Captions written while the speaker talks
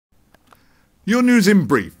Your news in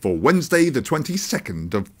brief for Wednesday the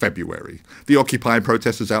 22nd of February. The Occupy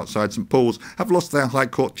protesters outside St Paul's have lost their High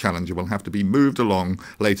Court challenge and will have to be moved along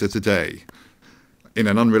later today. In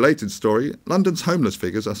an unrelated story, London's homeless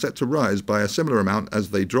figures are set to rise by a similar amount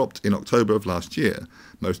as they dropped in October of last year.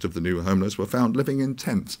 Most of the new homeless were found living in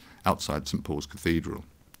tents outside St Paul's Cathedral.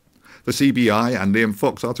 The CBI and Liam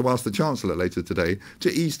Fox are to ask the Chancellor later today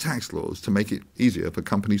to ease tax laws to make it easier for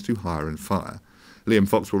companies to hire and fire. Liam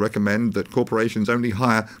Fox will recommend that corporations only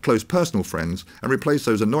hire close personal friends and replace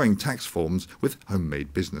those annoying tax forms with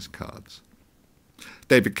homemade business cards.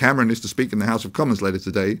 David Cameron is to speak in the House of Commons later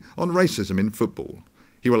today on racism in football.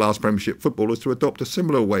 He will ask Premiership footballers to adopt a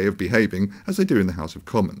similar way of behaving as they do in the House of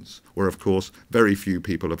Commons, where of course very few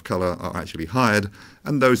people of colour are actually hired,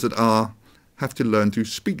 and those that are have to learn to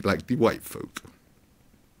speak like the white folk.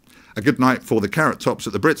 A good night for the Carrot Tops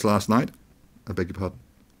at the Brits last night. I beg your pardon.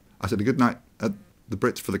 I said a good night at the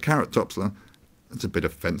Brits for the Carrot Tops. That's a bit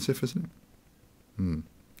offensive, isn't it?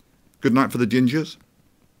 Good night for the Gingers.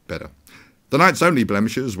 Better. The night's only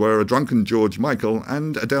blemishes were a drunken George Michael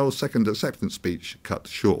and Adele's second acceptance speech cut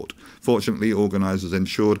short. Fortunately, organisers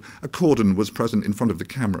ensured a cordon was present in front of the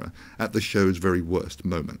camera at the show's very worst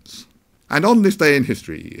moments. And on this day in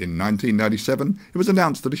history, in 1997, it was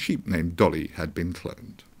announced that a sheep named Dolly had been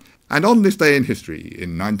cloned. And on this day in history,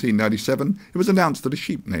 in 1997, it was announced that a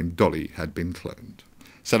sheep named Dolly had been cloned.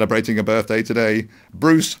 Celebrating a birthday today,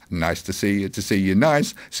 Bruce, nice to see you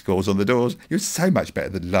nice, scores on the doors, you're so much better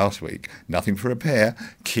than last week, nothing for a pair,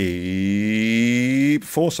 keep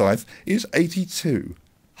Forsyth is 82,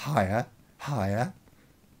 higher,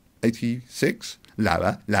 86,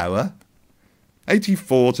 lower,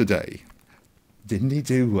 84 today. Didn't he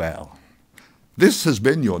do well? This has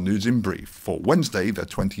been your news in brief for Wednesday the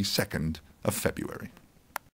 22nd of February.